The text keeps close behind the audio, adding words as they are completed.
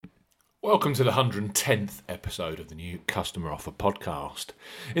Welcome to the 110th episode of the New Customer Offer podcast.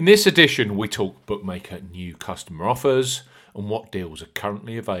 In this edition, we talk bookmaker new customer offers and what deals are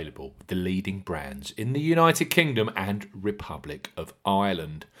currently available with the leading brands in the United Kingdom and Republic of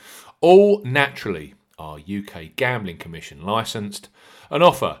Ireland. All naturally are UK Gambling Commission licensed and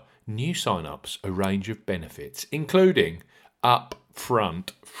offer new sign-ups a range of benefits, including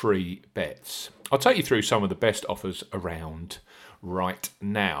upfront free bets. I'll take you through some of the best offers around right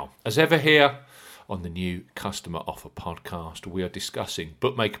now. As ever here on the New Customer Offer podcast, we are discussing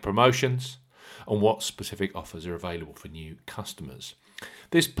bookmaker promotions and what specific offers are available for new customers.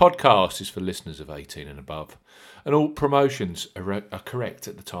 This podcast is for listeners of 18 and above, and all promotions are correct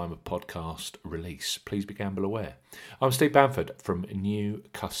at the time of podcast release. Please be gamble aware. I'm Steve Bamford from New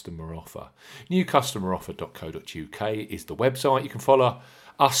Customer Offer. newcustomeroffer.co.uk is the website. You can follow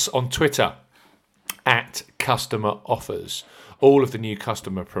us on Twitter at Customer Offers. All of the new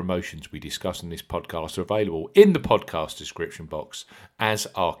customer promotions we discuss in this podcast are available in the podcast description box, as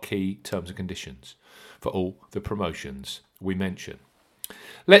are key terms and conditions for all the promotions we mention.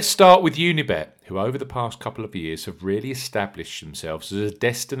 Let's start with Unibet, who over the past couple of years have really established themselves as a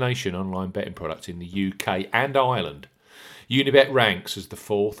destination online betting product in the UK and Ireland. Unibet ranks as the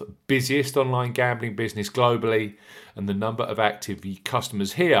fourth busiest online gambling business globally, and the number of active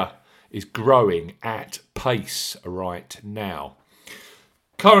customers here is growing at pace right now.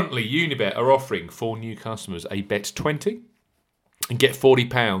 Currently, Unibet are offering for new customers a bet 20 and get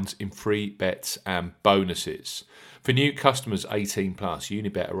 £40 in free bets and bonuses. For new customers 18 plus,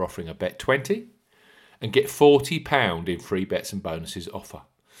 Unibet are offering a bet 20 and get £40 in free bets and bonuses offer.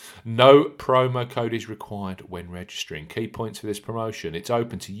 No promo code is required when registering. Key points for this promotion: it's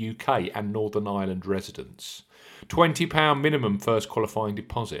open to UK and Northern Ireland residents. £20 minimum first qualifying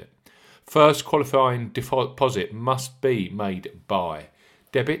deposit. First qualifying deposit must be made by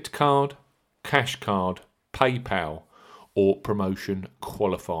debit card, cash card, PayPal, or promotion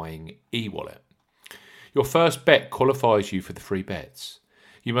qualifying e-wallet. Your first bet qualifies you for the free bets.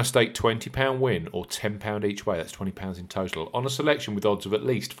 You must stake £20 win or £10 each way, that's £20 in total, on a selection with odds of at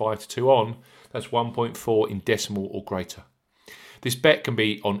least 5 to 2 on, that's 1.4 in decimal or greater. This bet can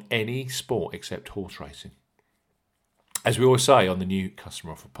be on any sport except horse racing. As we always say on the New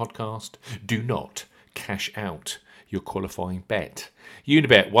Customer Offer podcast, do not cash out your qualifying bet.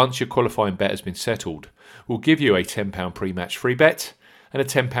 Unibet, once your qualifying bet has been settled, will give you a £10 pre-match free bet and a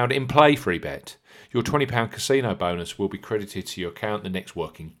 £10 in-play free bet. Your £20 casino bonus will be credited to your account the next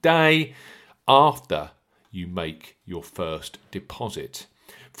working day after you make your first deposit.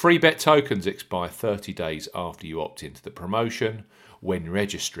 Free bet tokens expire 30 days after you opt into the promotion when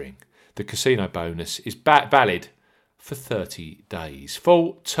registering. The casino bonus is valid for 30 days.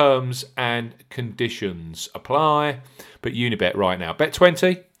 Full terms and conditions apply. But Unibet right now, bet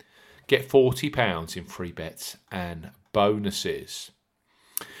 20, get £40 in free bets and bonuses.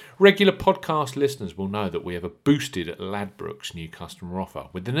 Regular podcast listeners will know that we have a boosted Ladbrokes new customer offer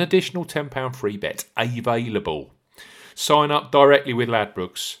with an additional £10 free bet available. Sign up directly with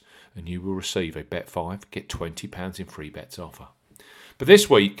Ladbrokes and you will receive a bet 5, get £20 in free bets offer. But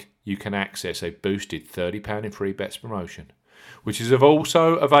this week, you can access a boosted £30 in free bets promotion, which is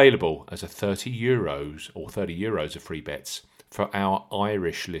also available as a €30 of free bets for our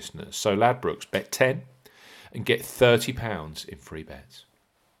Irish listeners. So Ladbrokes, bet 10 and get £30 in free bets.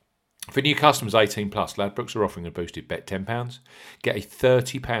 For new customers 18 plus, Ladbrokes are offering a boosted bet £10, get a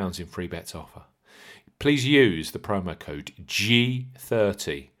 £30 in free bets offer. Please use the promo code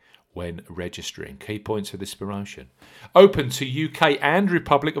G30 when registering. Key points for this promotion: open to UK and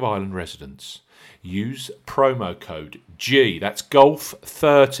Republic of Ireland residents. Use promo code G, that's Golf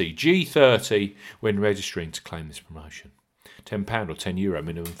 30, G30 when registering to claim this promotion. £10 or €10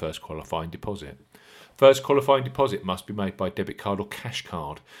 minimum first qualifying deposit. First qualifying deposit must be made by debit card or cash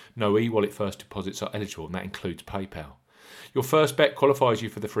card. No e-wallet first deposits are eligible, and that includes PayPal. Your first bet qualifies you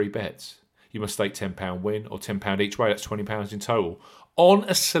for the free bets. You must stake £10 win or £10 each way, that's £20 in total, on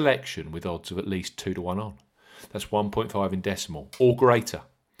a selection with odds of at least 2 to 1 on. That's 1.5 in decimal or greater.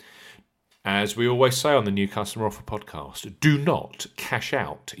 As we always say on the New Customer Offer podcast, do not cash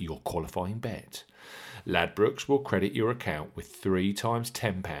out your qualifying bet. Ladbrokes will credit your account with 3 times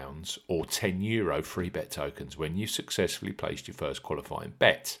 £10 or €10 free bet tokens when you've successfully placed your first qualifying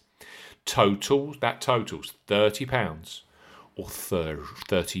bet. That totals £30 or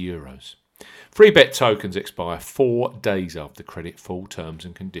 €30. Free bet tokens expire 4 days after credit. Full terms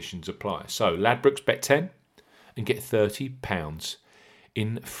and conditions apply. So Ladbrokes, bet 10 and get £30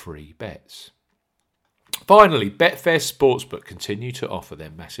 in free bets. Finally, Betfair Sportsbook continue to offer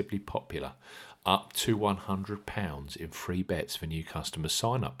their massively popular up to £100 in free bets for new customers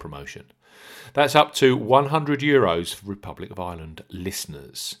sign-up promotion. That's up to €100 for Republic of Ireland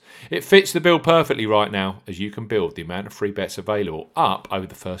listeners. It fits the bill perfectly right now, as you can build the amount of free bets available up over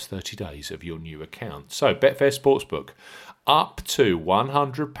the first 30 days of your new account. So Betfair Sportsbook, up to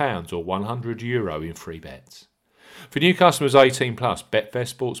 £100 or €100 in free bets. For new customers 18 plus, Betfair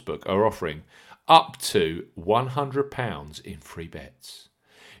Sportsbook are offering up to £100 in free bets.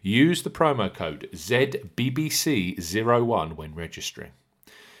 Use the promo code ZBBC01 when registering.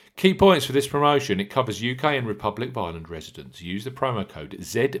 Key points for this promotion: it covers UK and Republic of Ireland residents. Use the promo code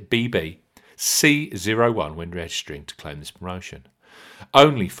ZBBC01 when registering to claim this promotion.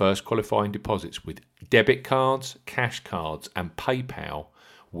 Only first qualifying deposits with debit cards, cash cards and PayPal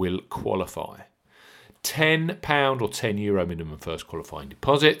will qualify. £10 or €10 minimum first qualifying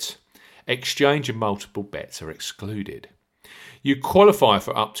deposit. Exchange and multiple bets are excluded. You qualify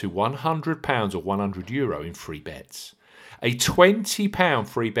for up to £100 or €100 in free bets. A £20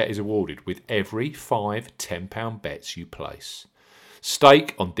 free bet is awarded with every 5 £10 bets you place.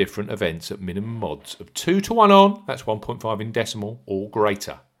 Stake on different events at minimum odds of 2 to 1 on, that's 1.5 in decimal, or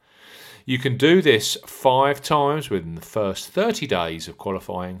greater. You can do this 5 times within the first 30 days of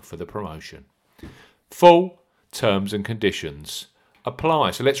qualifying for the promotion. Full terms and conditions apply.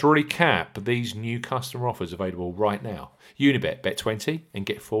 So let's recap these new customer offers available right now. Unibet, bet 20 and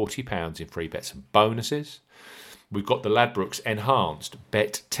get £40 in free bets and bonuses. We've got the Ladbrokes Enhanced,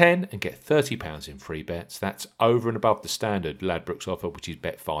 bet 10 and get £30 in free bets. That's over and above the standard Ladbrokes offer, which is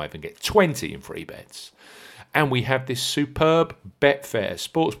bet 5 and get 20 in free bets. And we have this superb Betfair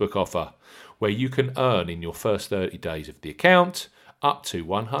Sportsbook offer where you can earn in your first 30 days of the account up to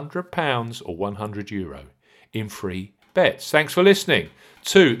 £100 or €100 in free bets. Thanks for listening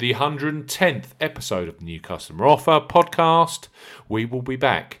to the 110th episode of the New Customer Offer podcast. We will be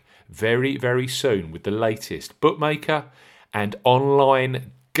back very, very soon with the latest bookmaker and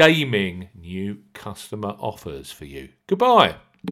online gaming new customer offers for you. Goodbye.